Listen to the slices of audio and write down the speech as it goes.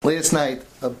Last night,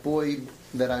 a boy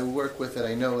that I work with that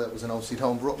I know that was an OC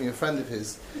home brought me a friend of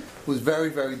his who was very,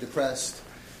 very depressed.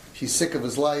 He's sick of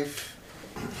his life.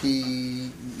 He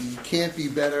can't be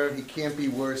better. He can't be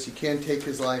worse. He can't take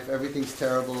his life. Everything's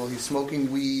terrible. He's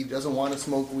smoking weed. Doesn't want to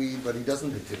smoke weed, but he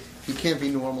doesn't. He can't be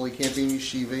normal. He can't be in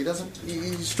yeshiva.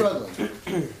 He's struggling,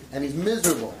 and he's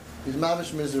miserable. He's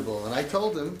mamish miserable. And I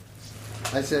told him,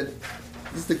 I said,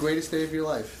 "This is the greatest day of your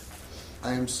life.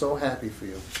 I am so happy for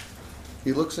you."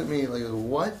 He looks at me like,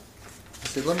 "What?" I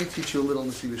said, "Let me teach you a little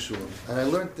Nesivsas." And I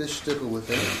learned this shtickle with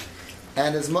him.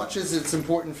 And as much as it's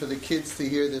important for the kids to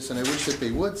hear this, and I wish that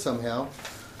they would somehow,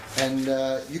 and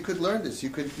you could learn this. You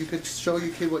could show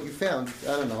your kid what you found.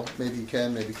 I don't know. Maybe you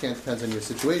can, maybe you can't. Depends on your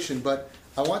situation. But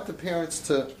I want the parents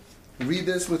to read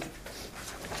this with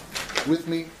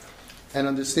me and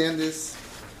understand this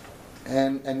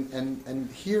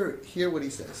and hear what he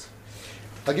says.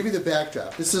 I'll give you the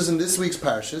backdrop. This is in this week's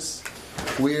Parshas,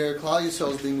 where Klal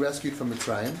Yisrael is being rescued from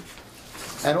Mitzrayim,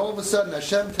 and all of a sudden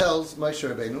Hashem tells Moshe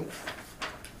Rabbeinu,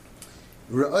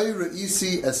 "Ra'oi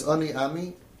ra'isi es ani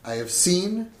ami." I have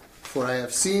seen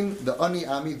the ani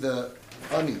ami, the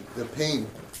pain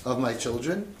of my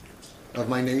children, of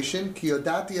my nation. Ki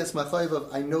yodati es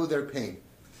machayvav. I know their pain.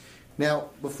 Now,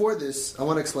 before this, I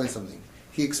want to explain something.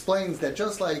 He explains that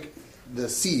just like the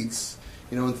seeds.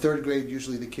 In third grade,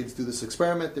 usually the kids do this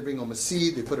experiment. They bring home a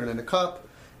seed, they put it in a cup,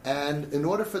 and in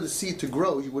order for the seed to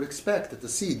grow, you would expect that the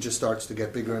seed just starts to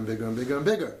get bigger and bigger and bigger and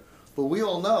bigger. But we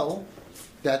all know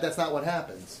that that's not what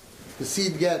happens. The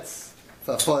seed gets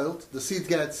foiled. The seed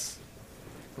gets,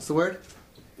 what's the word?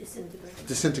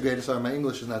 Disintegrated. Sorry, my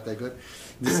English is not that good.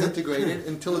 Disintegrated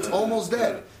until it's almost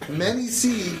dead. Many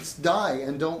seeds die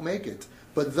and don't make it.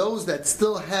 But those that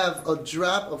still have a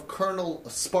drop of kernel, a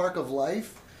spark of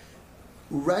life,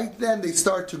 right then they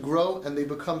start to grow and they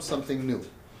become something new.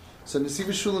 So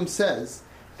Nesivsas says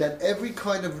that every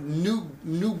kind of new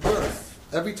birth,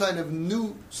 every kind of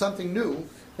something new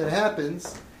that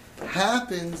happens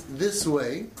this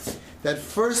way, that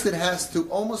first it has to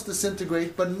almost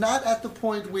disintegrate, but not at the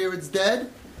point where it's dead,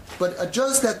 but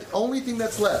just that the only thing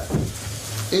that's left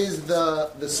is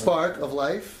the spark of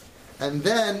life, and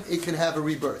then it can have a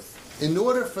rebirth. In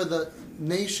order for the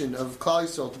nation of Klal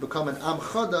Yisrael to become an Am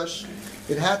Chadash,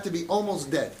 it had to be almost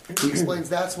dead. He explains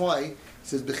that's why. He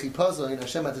says, "B'chipazayin,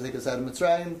 Hashem had to take us out of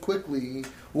Mitzrayim quickly."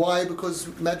 Why? Because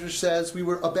Medrash says we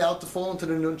were about to fall into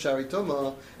the Nun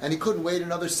Charituma, and he couldn't wait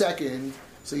another second.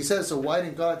 So he says, so why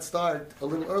didn't God start a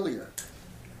little earlier?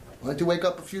 Why didn't you wake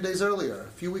up a few days earlier,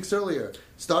 a few weeks earlier?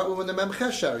 Start with when the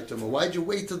Memchesh Charituma. Why did you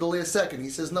wait till the last second? He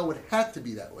says, no, it had to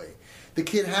be that way. The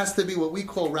kid has to be what we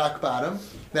call rock bottom.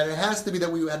 That it has to be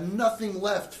that we had nothing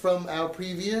left from our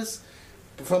previous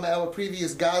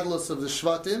godless of the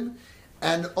Shvatim,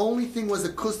 and the only thing was the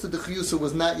Kusta de Chiyusa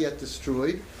was not yet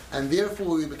destroyed, and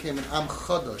therefore we became an Am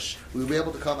Chadash. We were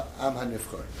able to become Am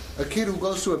HaNifchar. A kid who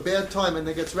goes through a bad time and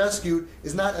then gets rescued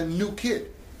is not a new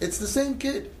kid. It's the same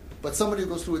kid, but somebody who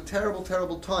goes through a terrible,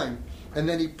 terrible time, and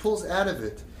then he pulls out of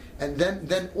it, and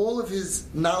then all of his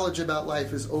knowledge about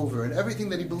life is over, and everything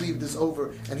that he believed is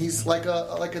over, and he's like a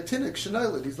tinnik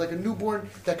shenoiled. He's like a newborn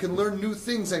that can learn new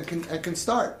things and can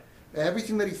start.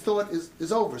 Everything that he thought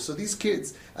is over. So these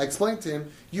kids, I explained to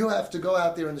him, you have to go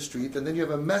out there in the street, and then you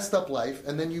have a messed up life,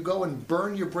 and then you go and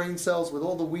burn your brain cells with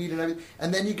all the weed and everything,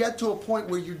 and then you get to a point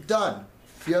where you're done.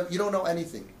 You don't know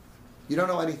anything. You don't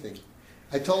know anything.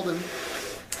 I told him,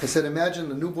 I said, imagine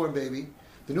the newborn baby.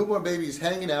 The newborn baby is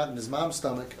hanging out in his mom's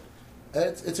stomach.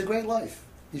 It's a great life.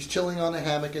 He's chilling on a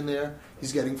hammock in there.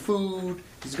 He's getting food.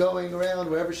 He's going around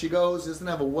wherever she goes. He doesn't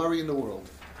have a worry in the world.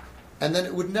 And then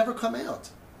it would never come out.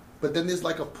 But then there's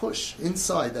like a push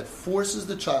inside that forces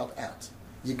the child out.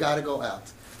 You got to go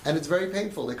out. And it's very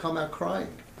painful. They come out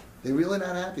crying. They're really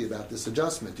not happy about this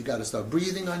adjustment. You got to start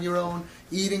breathing on your own,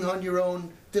 eating on your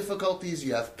own, difficulties.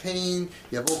 You have pain.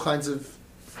 You have all kinds of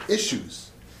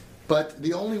issues. But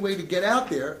the only way to get out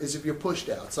there is if you're pushed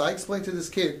out. So I explained to this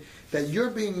kid that you're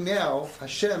being now,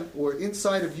 Hashem, or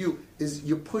inside of you, is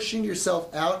you're pushing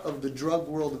yourself out of the drug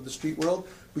world, of the street world,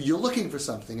 but you're looking for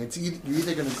something. You're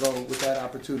either going to go with that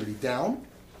opportunity down,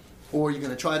 or you're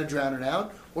going to try to drown it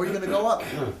out, or you're going to go up.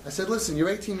 I said, listen, you're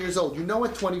 18 years old. You know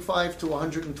at 25 to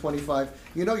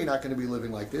 125, you know you're not going to be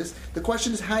living like this. The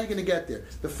question is how you're going to get there.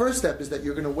 The first step is that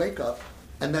you're going to wake up,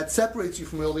 and that separates you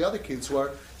from all the other kids who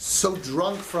are so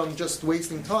drunk from just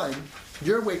wasting time.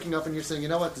 You're waking up and you're saying, you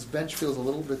know what, this bench feels a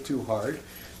little bit too hard.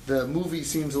 The movie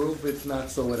seems a little bit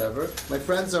not so whatever. My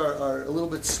friends are a little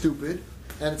bit stupid.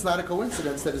 And it's not a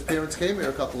coincidence that his parents came here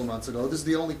a couple of months ago. This is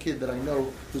the only kid that I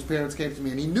know whose parents came to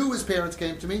me. And he knew his parents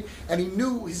came to me. And he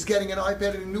knew he's getting an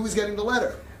iPad and he knew he's getting the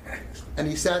letter. and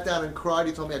he sat down and cried.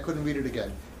 He told me I couldn't read it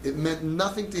again. It meant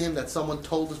nothing to him that someone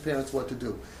told his parents what to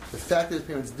do. The fact that his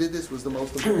parents did this was the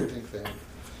most important thing for him.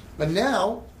 And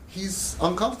now he's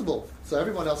uncomfortable. So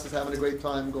everyone else is having a great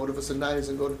time, go to Vasanayas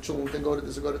and go to Chulunk and go to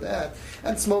this and go to that,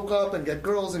 and smoke up and get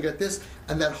girls and get this.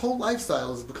 And that whole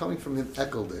lifestyle is becoming from him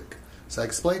ekeldik. So I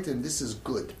explained to him, this is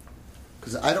good.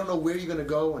 Because I don't know where you're going to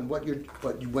go and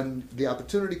but when the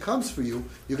opportunity comes for you,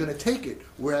 you're going to take it.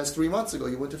 Whereas 3 months ago,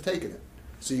 you wouldn't have taken it.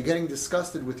 So you're getting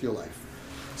disgusted with your life.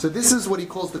 So this is what he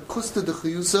calls the kusta de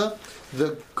chiyusa,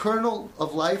 the kernel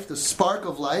of life, the spark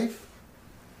of life.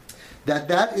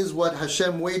 That is what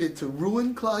Hashem waited to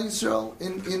ruin Klal Yisrael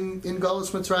in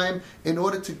Galus Mitzrayim in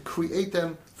order to create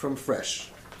them from fresh.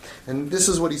 And this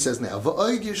is what he says now.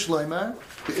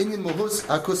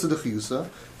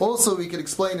 Also, we can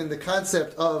explain in the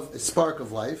concept of a spark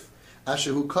of life. It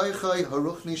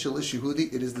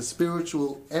is the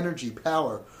spiritual energy,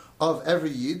 power of every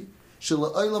Yid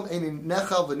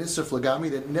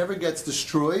that never gets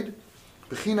destroyed.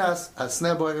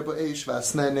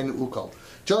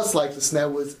 Just like the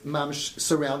sneh was mamish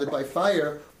surrounded by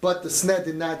fire, but the sneh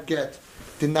did not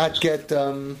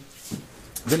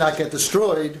get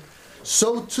destroyed.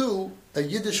 So too, a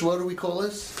Yiddish, what do we call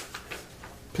this?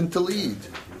 Pintalid,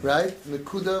 right?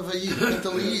 Nekuda v'yid,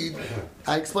 pintalid.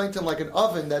 I explained to him like an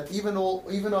oven that even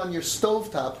on your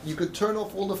stovetop, you could turn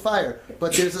off all the fire,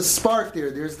 but there's a spark there.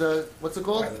 There's what's it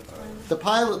called? The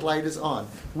pilot light is on.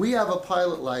 We have a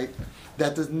pilot light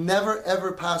that is never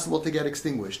ever possible to get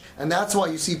extinguished. And that's why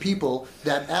you see people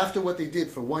that after what they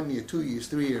did for 1 year, 2 years,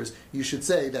 3 years, you should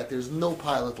say that there's no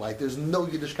pilot light, there's no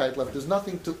Yiddishkeit left, there's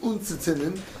nothing to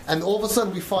unzitzinen, and all of a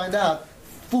sudden we find out,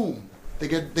 boom, they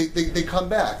come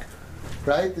back.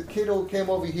 Right? The kid who came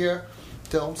over here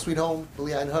to Home Sweet Home,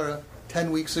 B'li'ayin Hara, 10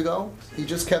 weeks ago, he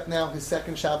just kept now his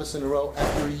second Shabbos in a row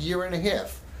after a year and a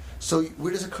half. So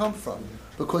where does it come from?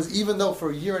 Because even though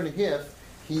for a year and a half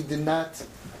he did not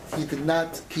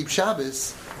keep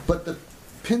Shabbos, but the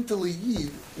Pintali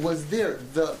Yid was there,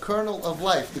 the kernel of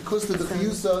life, the kusta, the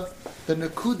chiyusa, the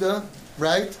nekuda,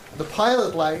 right? The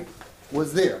pilot light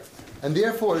was there. And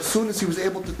therefore, as soon as he was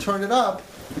able to turn it up,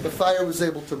 the fire was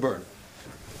able to burn.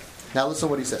 Now listen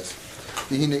what he says.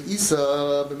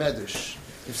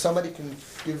 If somebody can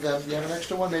give them, you have an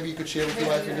extra one? Maybe you could share with your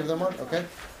wife and give them one? Okay?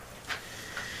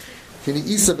 The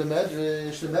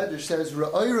Medrash says,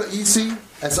 Ra'oi ra'isi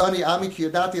es ani ami ki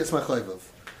yadati es machayvav.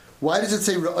 Why does it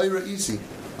say Ra'oi ra'isi?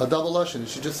 A double lashon. It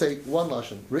should just say one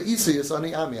lashon. Ra'isi es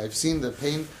ani ami. I've seen the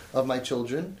pain of my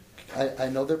children. I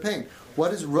know their pain.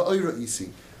 What is Ra'oi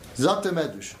ra'isi? Zak the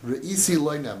Medrash. Ra'isi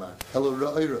loy nemar. Elo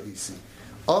Ra'oi ra'isi.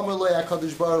 Amar loy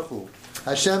HaKadosh Baruch Hu.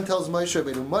 Hashem tells Moshe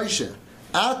Rabbeinu, Moshe,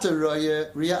 Ata raya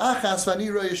riya achas v'ani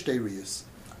raya shtei riyas.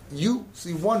 You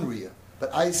see one riyah,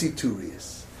 but I see two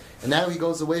riyas. And now he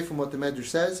goes away from what the Medrash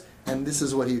says, and this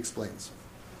is what he explains.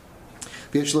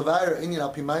 The Heilige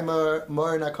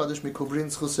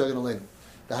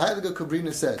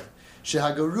Kubrina said,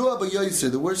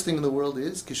 the worst thing in the world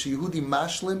is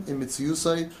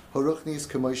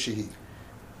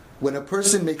when a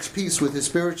person makes peace with his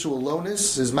spiritual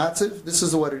lowness, his matziv, this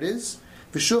is what it is.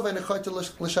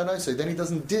 Then he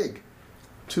doesn't dig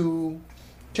to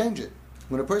change it.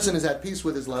 When a person is at peace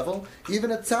with his level,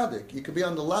 even at tzaddik, you could be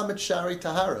on the lamed shari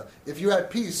tahara. If you're at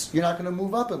peace, you're not going to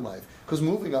move up in life, because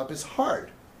moving up is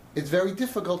hard. It's very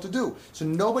difficult to do. So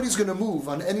nobody's going to move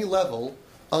on any level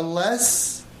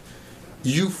unless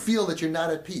you feel that you're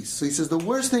not at peace. So he says the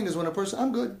worst thing is when a person,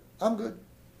 I'm good.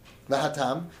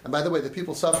 Vahatam. And by the way, the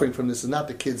people suffering from this is not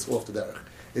the kids off the derech.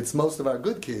 It's most of our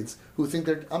good kids who think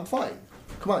I'm fine.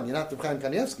 Come on, you're not the Chaim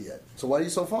Kanievsky yet. So why are you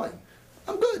so fine?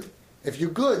 I'm good. If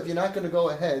you're good, you're not going to go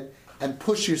ahead and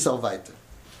push yourself weiter.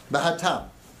 Bahatam.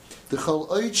 As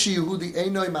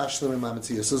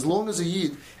long as a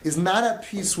Yid is not at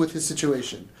peace with his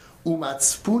situation, and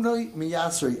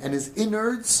his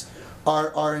innards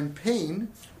are in pain,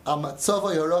 on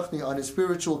his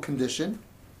spiritual condition,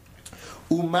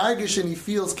 and he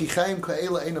feels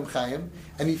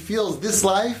and he feels this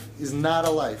life is not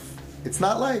a life. It's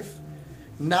not life.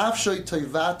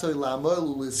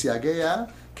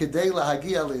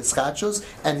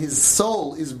 And his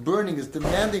soul is burning, is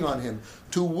demanding on him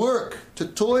to work, to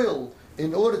toil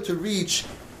in order to reach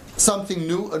something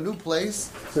new, a new place.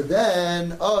 So then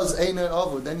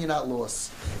you're not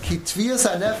lost. The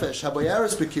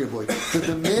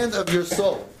demand of your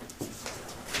soul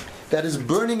that is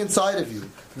burning inside of you.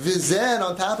 Vizen,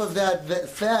 on top of that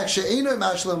fact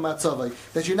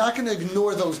that you're not going to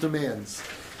ignore those demands.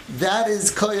 That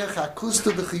is koyach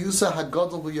hakusta b'chiyusa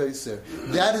hagadol b'yoser.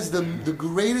 That is the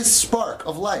greatest spark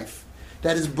of life.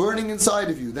 that is burning inside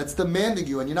of you, that's demanding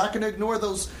you, and you're not going to ignore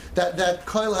that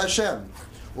Koil Hashem.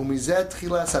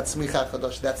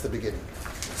 That's the beginning.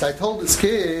 So I told this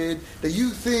kid that you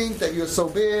think that you're so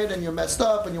bad and you're messed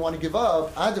up and you want to give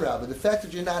up. Adrabah, the fact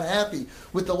that you're not happy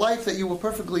with the life that you were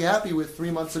perfectly happy with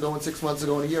 3 months ago and 6 months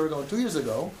ago and a year ago and 2 years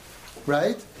ago,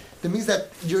 right? That means that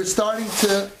you're starting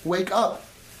to wake up.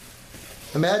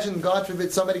 Imagine, God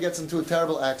forbid, somebody gets into a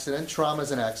terrible accident. Trauma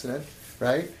is an accident,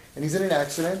 right? And he's in an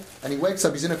accident and he wakes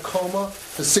up. He's in a coma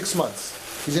for 6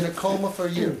 months. He's in a coma for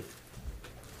a year.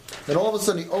 Then all of a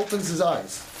sudden he opens his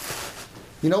eyes.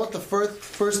 You know what the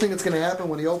first thing that's going to happen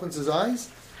when he opens his eyes?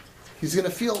 He's going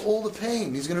to feel all the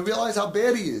pain. He's going to realize how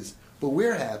bad he is. But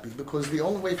we're happy because the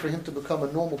only way for him to become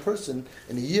a normal person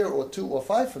in a year or 2 or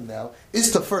 5 from now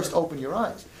is to first open your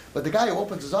eyes. But the guy who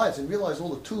opens his eyes and realizes all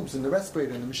the tubes and the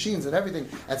respirator and the machines and everything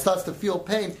and starts to feel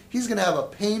pain, he's going to have a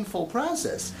painful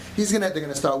process. They're going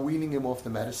to start weaning him off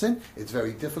the medicine. It's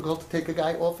very difficult to take a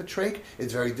guy off a trach.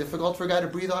 It's very difficult for a guy to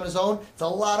breathe on his own. It's a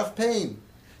lot of pain.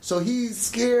 So he's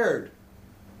scared.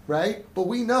 Right? But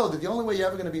we know that the only way you're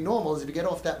ever going to be normal is if you get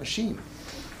off that machine.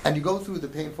 And you go through the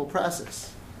painful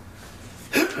process.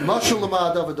 You're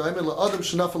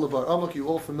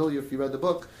all familiar if you read the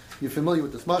book. You're familiar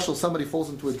with this mashal. Somebody falls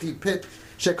into a deep pit.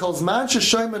 As long as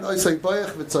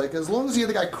you hear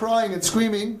the guy crying and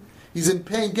screaming, he's in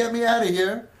pain, get me out of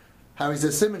here. How he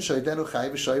says, you know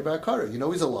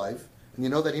he's alive. And you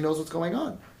know that he knows what's going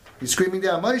on. He's screaming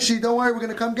down, Maishi, don't worry, we're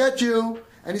going to come get you.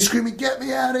 And he's screaming, get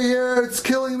me out of here, it's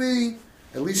killing me.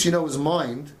 At least you know his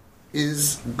mind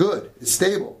is good, is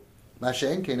stable. If you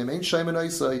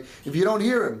don't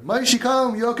hear him, Maishi,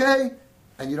 come, you okay?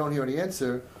 And you don't hear any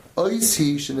answer, it's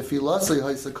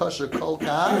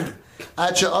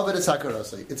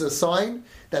a sign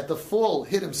that the fall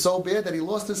hit him so bad that he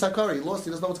lost his hakara, he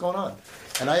doesn't know what's going on.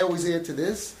 And I always add to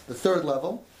this, the third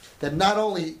level, that not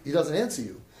only he doesn't answer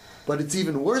you, but it's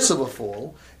even worse of a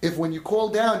fall if when you call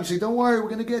down, you say, don't worry, we're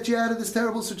going to get you out of this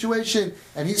terrible situation.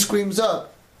 And he screams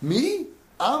up, me?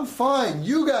 I'm fine.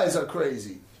 You guys are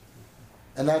crazy.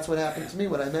 And that's what happened to me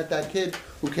when I met that kid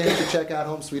who came to check out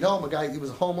Home Sweet Home. A guy, he was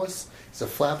homeless. He's a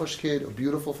Flatbush kid, a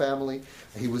beautiful family.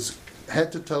 He was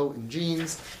head to toe in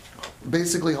jeans,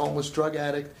 basically homeless, drug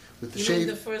addict. With the You shade. mean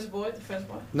the first boy?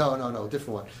 No,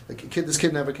 this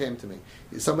kid never came to me.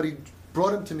 Somebody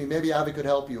brought him to me, maybe Avi could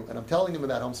help you. And I'm telling him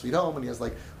about Home Sweet Home, and he has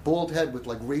like bald head with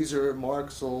like razor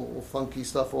marks, all funky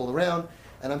stuff all around.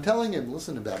 And I'm telling him,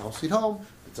 listen about Home Sweet Home,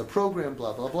 it's a program,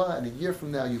 blah, blah, blah. And a year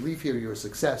from now, you leave here, you're a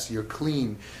success, you're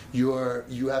clean, you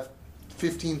have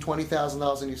 $15,000,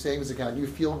 $20,000 in your savings account, you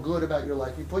feel good about your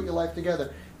life, you put your life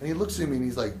together. And he looks at me and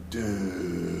he's like,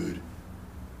 dude,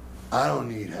 I don't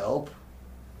need help.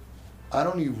 I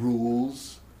don't need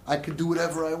rules. I could do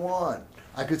whatever I want.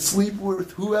 I could sleep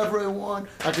with whoever I want.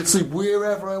 I could sleep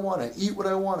wherever I want. I eat what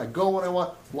I want. I go when I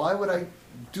want. Why would I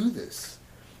do this?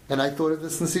 And I thought of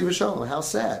this Nesivsas. How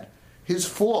sad. His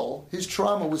fall, his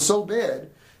trauma was so bad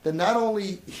that not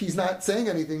only he's not saying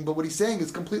anything, but what he's saying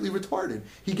is completely retarded.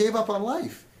 He gave up on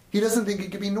life. He doesn't think he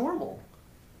could be normal.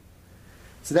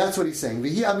 So that's what he's saying. And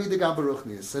this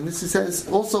he says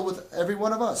also with every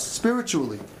one of us,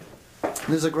 spiritually.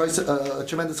 There's a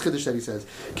tremendous kiddush that he says.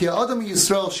 Ki Adam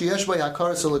Yisrael sheyesh by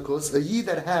hakara selikus, a yid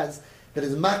that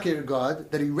is makir God,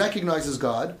 that he recognizes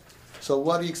God. So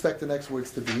what do you expect the next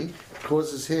words to be? It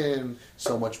causes him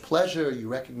so much pleasure. You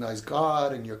recognize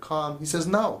God and you're calm. He says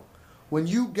no. When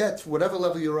you get to whatever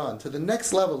level you're on, to the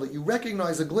next level that you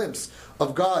recognize a glimpse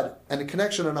of God and a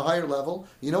connection on a higher level,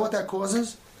 you know what that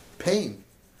causes? Pain.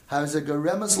 Has a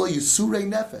garemas lo yisurei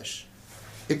nefesh.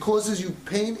 It causes you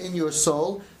pain in your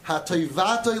soul. Because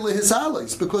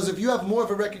if you have more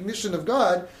of a recognition of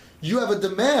God, you have a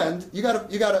demand. You got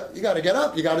to get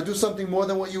up. You got to do something more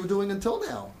than what you were doing until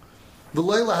now. But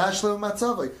so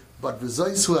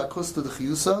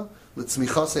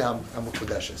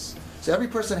every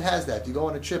person has that. You go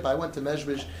on a trip. I went to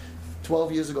Mezhvish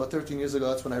 12 years ago, 13 years ago.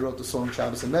 That's when I wrote the song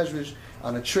Shabbos and Mezhvish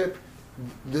on a trip.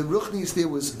 The Ruchnis there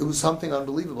was something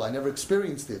unbelievable. I never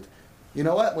experienced it. You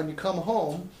know what? When you come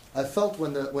home, I felt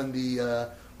when the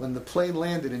plane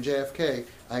landed in JFK,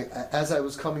 as I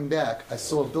was coming back, I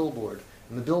saw a billboard.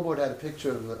 And the billboard had a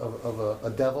picture of a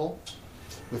devil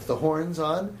with the horns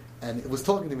on, and it was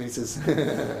talking to me. He says,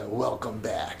 welcome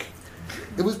back.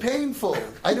 It was painful.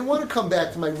 I didn't want to come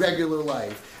back to my regular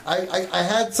life. I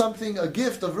had something, a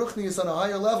gift of Ruchnius on a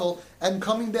higher level, and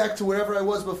coming back to wherever I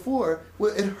was before,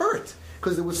 well, it hurt,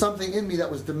 because there was something in me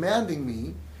that was demanding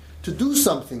me to do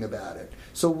something about it.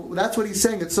 So that's what he's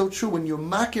saying. It's so true. When you're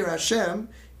makir Hashem,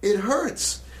 it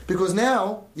hurts, because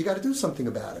now you got to do something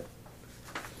about it.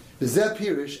 Listen to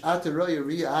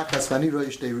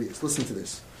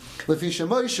this. What did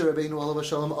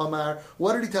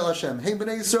he tell Hashem? Hey,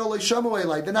 Bnei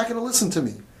Yisrael, they're not going to listen to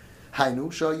me.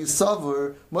 Hainu Shah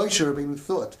Yisaver Moshe Rabbeinu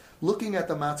thought, looking at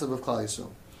the matzav of Klal Yisrael,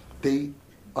 they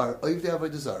are oivdei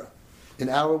avodah zarah. In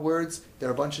our words, they're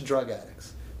a bunch of drug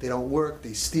addicts. They don't work,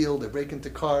 they steal, they break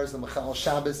into cars, the Machal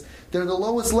Shabbos. They're the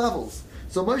lowest levels.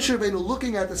 So Moshe Rabbeinu,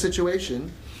 looking at the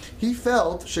situation, he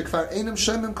felt shekfar einam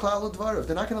shemim klal udvarav.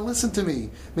 They're not going to listen to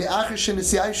me. They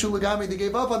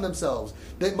gave up on themselves.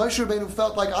 Moshe Rabbeinu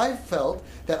felt like I felt,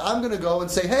 that I'm going to go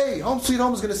and say, "Hey, Home Sweet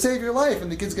Home is going to save your life,"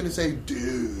 and the kid's going to say,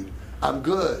 "Dude, I'm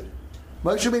good."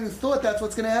 Moshe Rabbeinu thought that's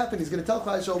what's going to happen. He's going to tell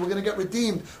Klal Yisrael, we're going to get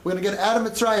redeemed, we're going to get out of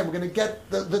Mitzrayim, we're going to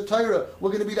get the Torah, we're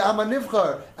going to be the Am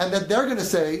HaNivchar, and that they're going to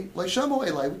say, "Leishamu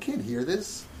Elai, we can't hear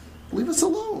this. Leave us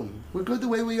alone. We're good the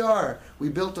way we are. We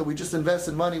just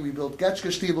invested money, we built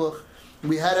Getchke Shtibluch,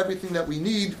 we had everything that we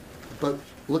need, but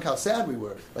look how sad we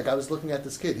were." Like I was looking at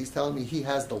this kid, he's telling me he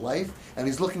has the life, and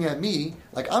he's looking at me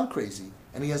like I'm crazy,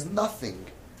 and he has nothing.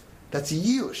 That's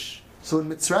Yush. So in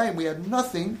Mitzrayim we had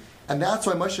nothing, and that's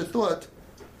why Moshe thought,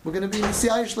 we're going to be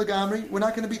Messiahish Lagamri, we're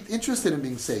not going to be interested in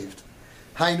being saved.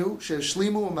 Hainu,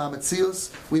 sheshlimu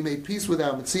ma'ametzius, we made peace with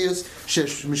our metzius,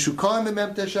 shesh mishukayim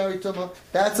memte sharituma,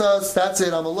 that's us, that's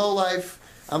it, I'm a low life,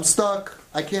 I'm stuck,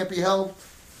 I can't be helped.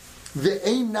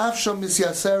 Ve'ein nafsham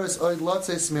misyaseres oid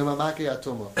lotzes mimamake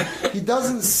atuma. He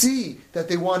doesn't see that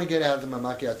they want to get out of the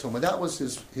mamake atuma. That was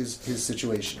his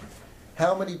situation.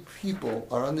 How many people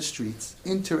are on the streets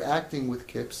interacting with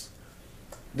kips?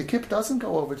 The kip doesn't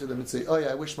go over to them and say, "Oh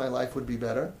yeah, I wish my life would be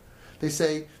better." They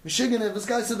say, "Mishiganev, this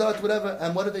guy said that, whatever."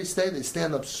 And what do they say? They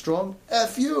stand up strong.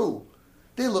 F you.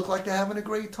 They look like they're having a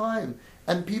great time.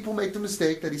 And people make the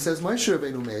mistake that he says Moshe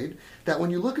Rabbeinu made, that when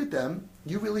you look at them,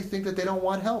 you really think that they don't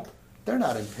want help. They're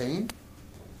not in pain.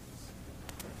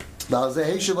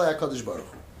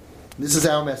 This is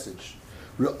our message.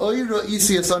 A double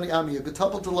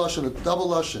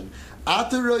lashon.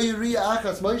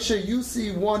 Moshe, you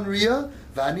see one riyah,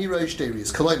 v'ani roi shtei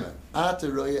riyas. Kolomer.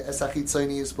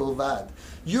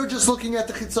 You're just looking at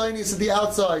the chitzonius at the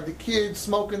outside, the kid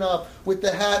smoking up with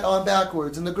the hat on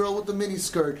backwards, and the girl with the mini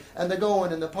skirt, and they're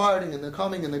going, and they're partying, and they're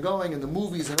coming, and they're going, and the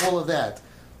movies, and all of that.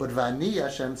 But v'ani,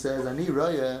 Hashem says, ani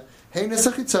roya, heinas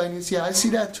chitzonius, yeah, I see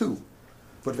that too.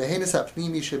 But v'heinas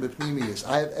hapnimi shebepnimius,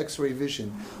 I have X-ray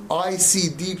vision. I see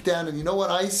deep down, and you know what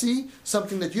I see?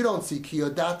 Something that you don't see. Ki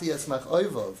yodati esmach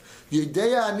oivov.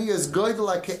 Yodea ani es goydel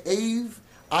ha'ke'ev.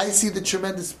 I see the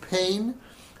tremendous pain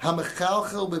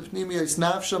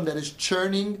that is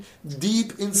churning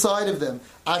deep inside of them.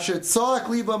 They're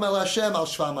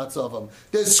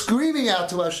screaming out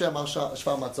to Hashem al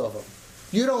shva matzavam.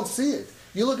 You don't see it.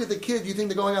 You look at the kid, you think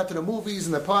they're going out to the movies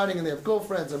and they're partying and they have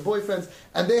girlfriends and boyfriends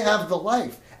and they have the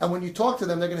life. And when you talk to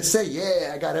them, they're going to say,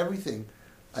 "Yeah, I got everything."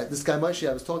 This guy Moshe,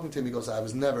 I was talking to him, he goes, "I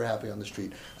was never happy on the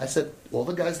street." I said, "All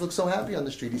the guys look so happy on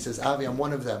the street." He says, "Avi, I'm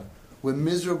one of them. We're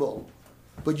miserable."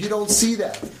 But you don't see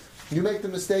that. You make the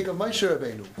mistake of Moshe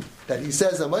Rabbeinu, that he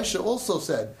says, and Moshe also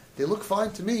said, "They look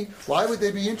fine to me. Why would they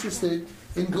be interested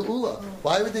in Geula?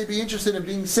 Why would they be interested in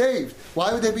being saved?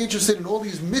 Why would they be interested in all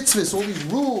these mitzvahs, all these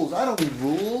rules? I don't need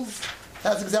rules."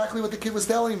 That's exactly what the kid was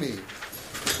telling me.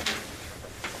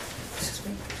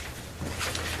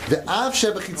 The Av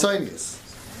Sheba Chitzonius.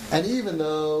 And even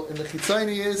though in the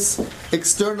Chitzonius,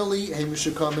 externally, and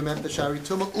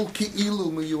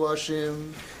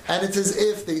it's as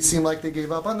if they seem like they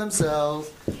gave up on themselves.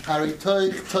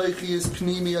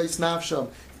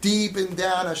 Deep and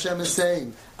down, Hashem is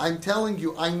saying, "I'm telling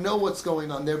you, I know what's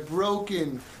going on. They're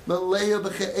broken.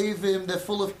 They're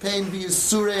full of pain.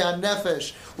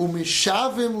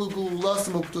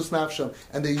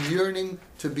 And they're yearning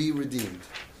to be redeemed."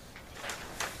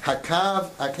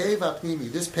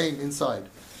 This pain inside,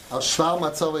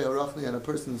 and a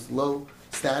person's low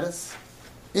status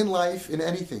in life, in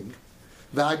anything,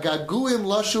 and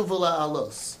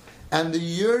the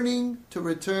yearning to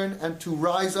return and to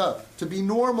rise up, to be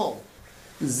normal.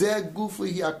 This is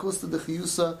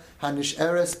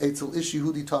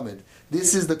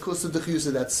the kusta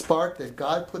d'chiyusa, that spark that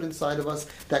God put inside of us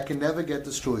that can never get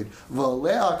destroyed. And on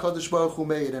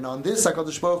this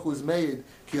HaKadosh Baruch Hu is made,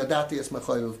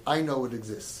 I know it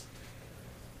exists.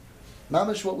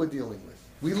 Mamish, what we're dealing with.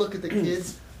 We look at the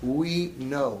kids, we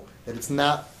know that it's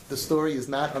not, the story is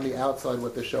not on the outside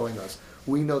what they're showing us.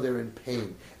 We know they're in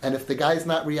pain. And if the guy's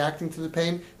not reacting to the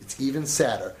pain, it's even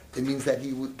sadder. It means that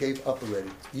he gave up already.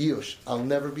 Yush, I'll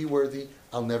never be worthy,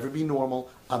 I'll never be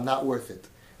normal, I'm not worth it.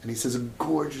 And he says a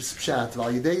gorgeous pshat.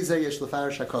 What's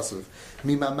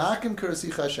mimamakim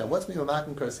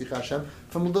karasich Hashem?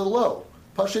 From the low.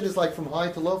 Pashut is like from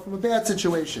high to low, from a bad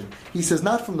situation. He says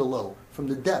not from the low, from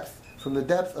the depth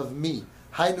of me.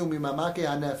 Hainu mimamake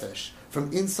hanefesh,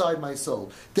 from inside my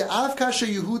soul. De'av kasher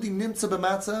Yehudi nimtza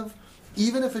b'matzav,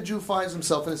 even if a Jew finds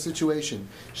himself in a situation,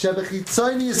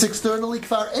 shebechitzayni is externally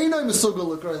kfar einay mesugel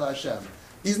l'kroi l'Hashem.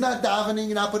 He's not davening,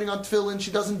 he's not putting on tefillin,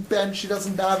 she doesn't bench, she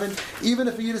doesn't daven. Even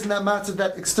if he is in that matzav,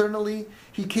 that externally,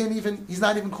 he's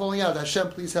not even calling out, Hashem,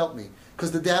 please help me,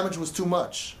 because the damage was too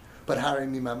much. But Hari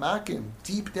mimamakim,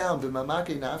 deep down,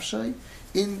 b'mamake nafshay,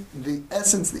 in the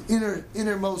essence, the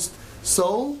innermost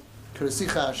soul,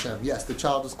 Keresicha Hashem. Yes, the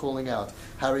child is calling out.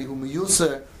 Hari hu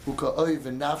miyuser hu ka'oy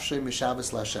v'nafshay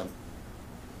mishabes l'Hashem.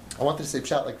 I wanted to say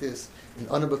pshat like this. In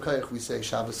Anu B'Koyach we say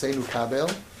Shavasenu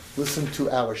Kabel. Listen to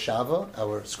our shava,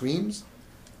 our screams,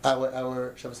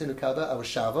 our Shavasenu Kabel, our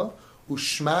shava.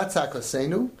 Ushma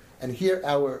tzakasenu, and here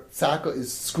our tzaka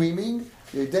is screaming.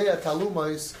 Yedea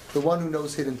Talumais, the one who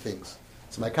knows hidden things.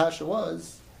 So my kasha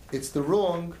was, it's the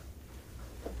wrong,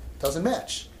 doesn't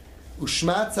match.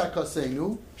 Ushma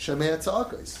tzakasenu shemea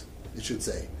tzakos. It should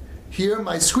say. Hear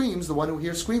my screams, the one who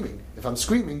hears screaming. If I'm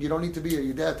screaming, you don't need to be a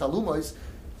Yedea Talumais.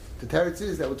 The teretz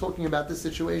is that we're talking about this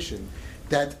situation,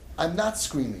 that I'm not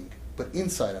screaming, but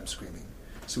inside I'm screaming.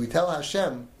 So we tell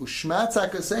Hashem, Ushma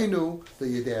tzakasenu the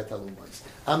Yedea Talumais.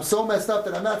 I'm so messed up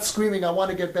that I'm not screaming, I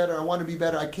want to get better, I want to be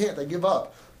better, I can't, I give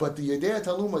up. But the Yedea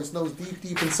Talumais knows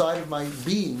deep inside of my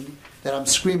being that I'm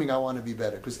screaming, I want to be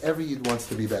better, because every Yid wants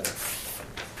to be better.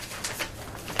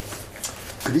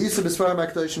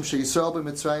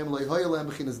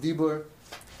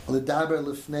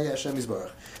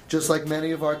 Just like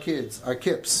many of our kids, our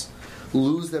kips,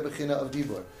 lose their bechina of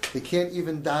dibur. They can't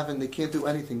even daven, they can't do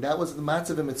anything. That was the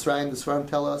matzav in Mitzrayim. The Sfarim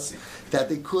tell us that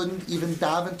they couldn't even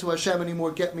daven to Hashem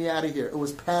anymore, get me out of here. It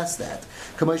was past that.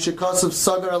 Kamay shekasav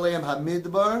sagar aleim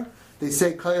hamidbar, they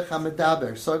say koyach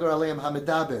hamidaber, sagar aleim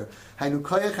hamidaber. Hainu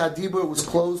koyach hadibur was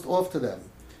closed off to them.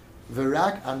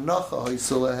 V'rak anacha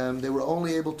hoysulahem, they were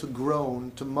only able to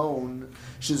groan, to moan.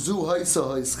 Shizu hoysa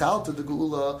hoyschalta the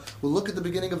geula. We'll look at the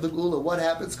beginning of the geula. What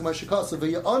happens? Kamashikasa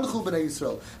v'yanchu b'nei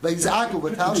Yisrael v'yizaku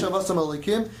v'tal shavasam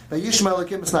alikim v'yishma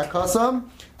alikim b'snakasam.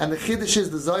 And the chiddush is,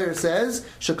 the Zohar says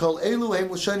shekol elu hem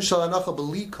l'shen shal anacha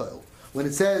b'likol. When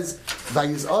it says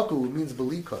v'yizaku, it means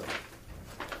b'likol.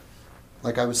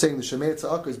 Like I was saying, the shemei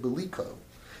tza'aka is b'likol.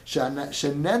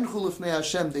 Shenenchu lifnei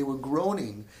Hashem, they were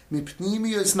groaning.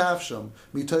 Mipnimiyos nafsham,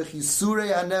 mitoch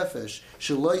yisurei hanefesh,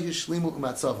 sheloi hishlimu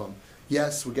umatzavam.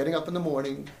 Yes, we're getting up in the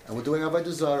morning and we're doing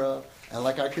avodah zarah, and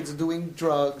like our kids are doing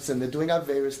drugs and they're doing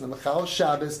averis and the machal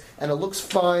Shabbos, and it looks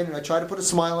fine, and I try to put a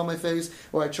smile on my face,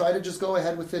 or I try to just go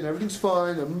ahead with it, and everything's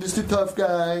fine. I'm Mr. Tough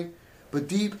Guy, but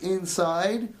deep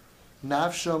inside,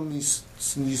 nafsham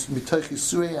mitoch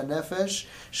yisurei hanefesh,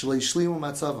 sheloi hishlimu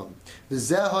umatzavam.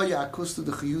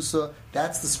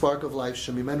 That's the spark of life.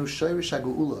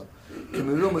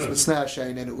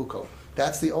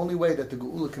 That's the only way that the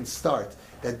geula can start.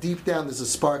 That deep down there's a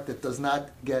spark that does not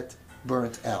get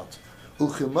burnt out. He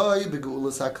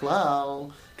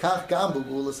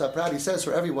says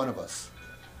for every one of us.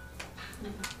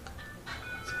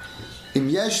 Im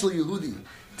yesh Yehudi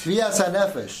tviyas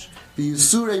hanefesh. If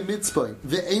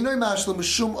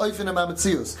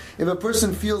a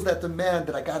person feels that demand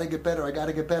that I got to get better,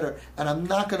 and I'm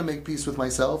not going to make peace with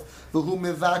myself,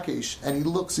 and he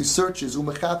looks, he searches,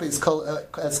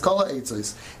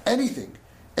 anything.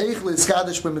 If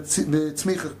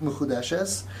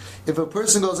a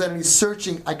person goes in and he's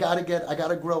searching, I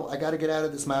gotta grow, I gotta get out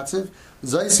of this matziv.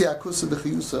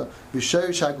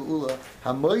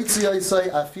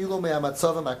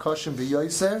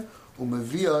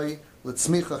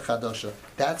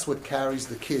 That's what carries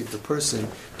the kid, the person,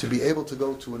 to be able to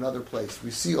go to another place.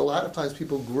 We see a lot of times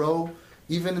people grow,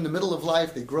 even in the middle of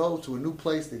life, they grow to a new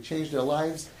place, they change their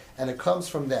lives, and it comes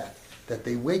from that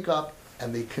they wake up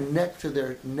and they connect to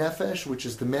their nefesh, which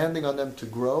is demanding on them to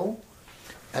grow,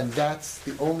 and that's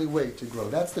the only way to grow.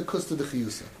 That's the kusta de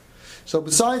chiyusa. So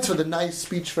besides for the nice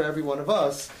speech for every one of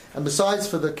us, and besides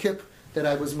for the kip that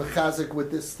I was mechazik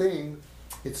with this thing,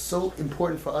 it's so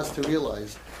important for us to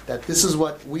realize that this is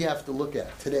what we have to look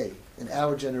at today, in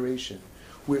our generation,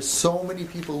 where so many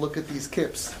people look at these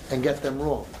kips and get them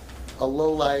wrong. A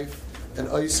lowlife, an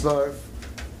oisvarf,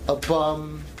 a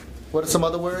bum, what are some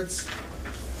other words?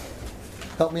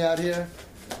 Help me out here.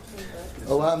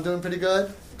 Oh, I'm doing pretty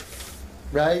good,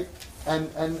 right? And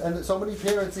so many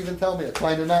parents even tell me, a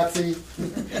kleiner Nazi.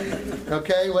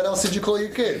 Okay, what else did you call your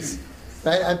kids?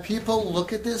 Right? And people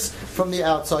look at this from the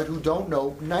outside who don't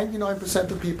know. 99%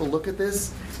 of people look at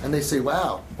this and they say,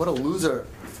 wow, what a loser,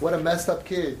 what a messed up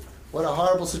kid, what a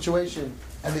horrible situation,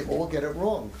 and they all get it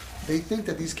wrong. They think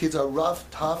that these kids are rough,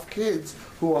 tough kids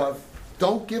who are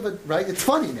don't give it, right? It's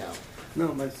funny now.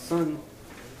 No, my son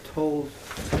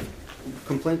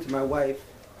complained to my wife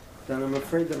that I'm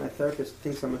afraid that my therapist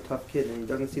thinks I'm a tough kid and he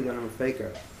doesn't see that I'm a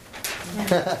faker.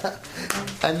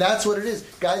 And that's what it is.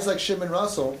 Guys like Shimon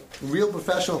Russell, real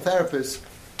professional therapists,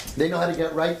 they know how to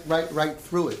get right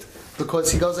through it.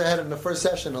 Because he goes ahead in the first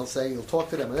session, he'll talk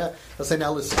to them, and he'll say,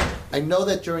 now listen, I know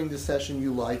that during this session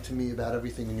you lied to me about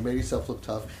everything and you made yourself look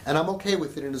tough, and I'm okay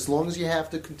with it, and as long as you have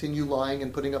to continue lying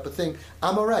and putting up a thing,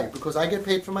 I'm all right, because I get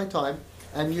paid for my time,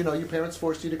 and your parents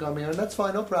forced you to come here, and that's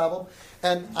fine, no problem,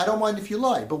 and I don't mind if you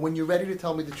lie, but when you're ready to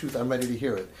tell me the truth, I'm ready to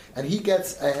hear it. And he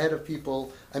gets ahead of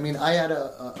people. I mean, I had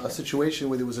a situation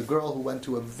where there was a girl who went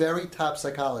to a very top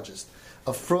psychologist,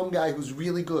 a frum guy who's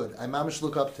really good. I mamish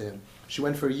look up to him. She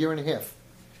went for a year and a half,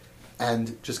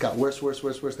 and just got worse.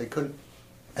 They couldn't,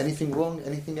 anything wrong,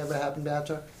 anything ever happened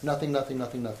to her? Nothing.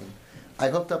 I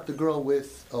hooked up the girl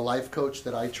with a life coach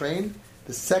that I trained.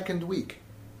 The second week,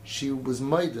 she was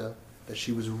moida that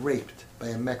she was raped by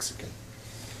a Mexican.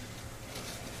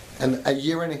 And a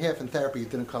year and a half in therapy, it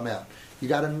didn't come out. You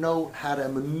got to know how to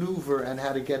maneuver and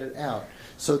how to get it out.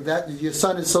 So that your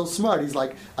son is so smart. He's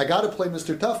like, I got to play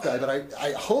Mr. Tough Guy, but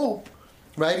I hope,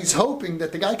 right? He's hoping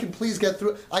that the guy can please get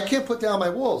through. I can't put down my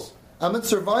walls. I'm in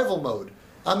survival mode.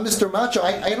 I'm Mr. Macho.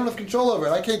 I don't have control over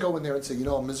it. I can't go in there and say,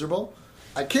 I'm miserable.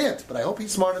 I can't, but I hope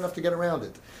he's smart enough to get around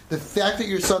it. The fact that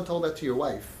your son told that to your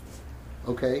wife,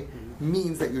 okay,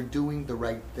 means that you're doing the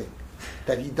right thing.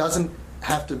 That he doesn't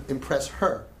have to impress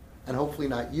her, and hopefully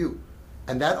not you.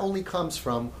 And that only comes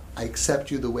from, I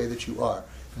accept you the way that you are.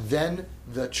 Then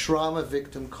the trauma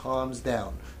victim calms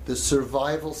down. The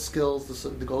survival skills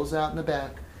goes out in the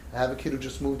back. I have a kid who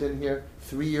just moved in here,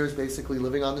 3 years basically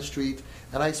living on the street,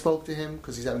 and I spoke to him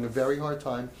because he's having a very hard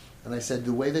time, and I said,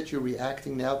 the way that you're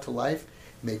reacting now to life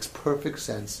makes perfect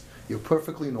sense. You're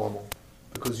perfectly normal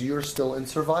because you're still in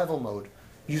survival mode.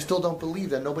 You still don't believe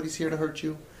that nobody's here to hurt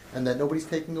you, and that nobody's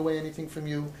taking away anything from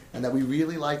you, and that we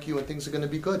really like you and things are going to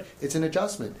be good. It's an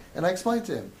adjustment. And I explained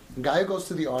to him, a guy who goes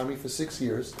to the army for 6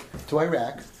 years, to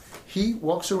Iraq, he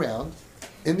walks around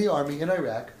in the army in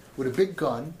Iraq with a big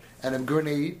gun and a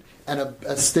grenade and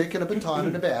a stick and a baton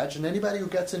and a badge, and anybody who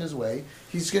gets in his way,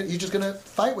 he's just going to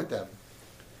fight with them.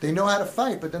 They know how to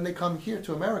fight, but then they come here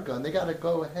to America, and they got to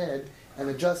go ahead and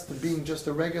adjust to being just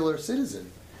a regular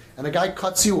citizen. And a guy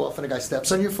cuts you off, and a guy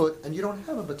steps on your foot, and you don't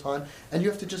have a baton, and you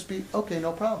have to just be, okay,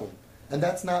 no problem. And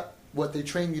that's not what they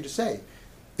train you to say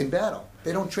in battle.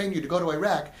 They don't train you to go to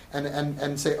Iraq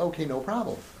and say, okay, no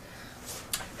problem.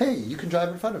 Hey, you can drive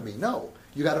in front of me. No.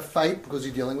 You got to fight because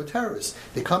you're dealing with terrorists.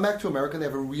 They come back to America, and they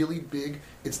have a really big,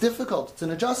 it's difficult, it's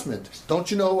an adjustment.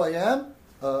 Don't you know who I am?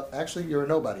 Actually, you're a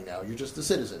nobody now. You're just a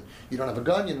citizen. You don't have a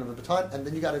gun, you don't have a baton, and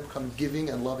then you got to become giving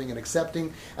and loving and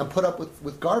accepting and put up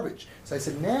with garbage. So I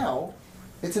said, now,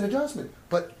 it's an adjustment,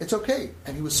 but it's okay.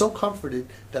 And he was so comforted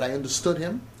that I understood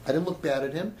him, I didn't look bad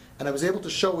at him, and I was able to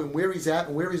show him where he's at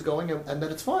and where he's going and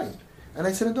that it's fine. And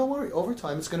I said, and don't worry, over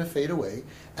time it's going to fade away,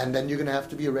 and then you're going to have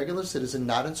to be a regular citizen,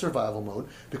 not in survival mode,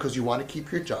 because you want to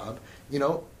keep your job.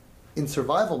 In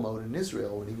survival mode in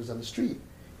Israel, when he was on the street,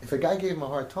 if a guy gave him a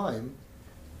hard time,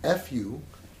 F you,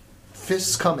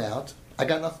 fists come out, I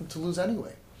got nothing to lose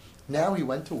anyway. Now he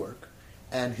went to work,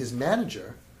 and his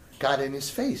manager got in his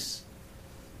face.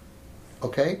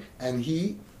 Okay? And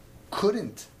he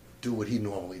couldn't do what he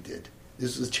normally did.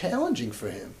 This was challenging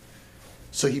for him.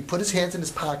 So he put his hands in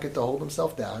his pocket to hold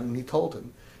himself down, and he told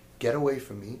him, get away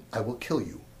from me, I will kill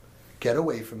you. Get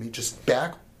away from me, just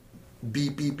back,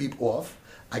 beep, beep, beep, off.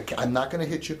 I'm not going to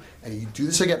hit you, and you do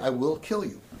this again, I will kill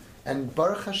you. And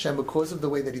Baruch Hashem, because of the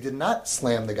way that he did not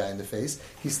slam the guy in the face,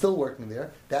 he's still working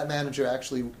there. That manager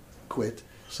actually quit.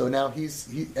 So now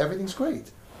everything's great.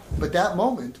 But that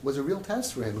moment was a real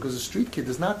test for him, because a street kid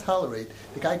does not tolerate.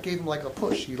 The guy gave him like a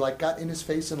push. He got in his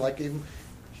face and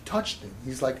he touched him.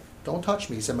 He's like, don't touch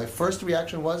me. He said, my first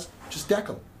reaction was, just deck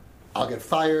him. I'll get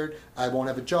fired. I won't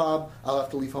have a job. I'll have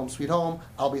to leave home sweet home.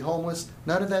 I'll be homeless.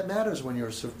 None of that matters when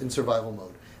you're in survival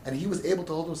mode. And he was able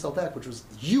to hold himself back, which was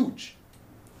huge.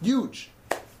 Huge.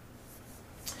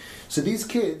 So these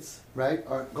kids, right,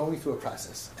 are going through a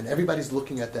process, and everybody's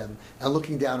looking at them and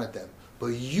looking down at them. But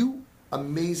you,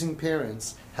 amazing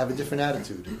parents, have a different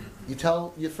attitude. You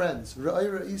tell your friends, you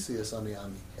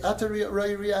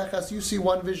see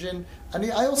one vision, and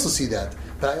I also see that,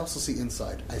 but I also see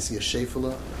inside. I see a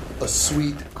shefela, a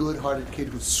sweet, good-hearted kid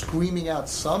who's screaming out,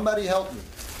 somebody help me.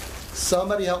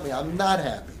 Somebody help me. I'm not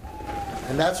happy.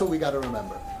 And that's what we got to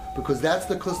remember. Because that's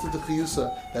the kusta de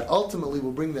chiyusa that ultimately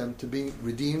will bring them to being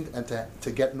redeemed and to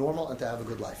get normal and to have a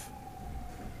good life.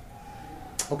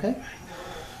 Okay?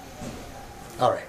 All right.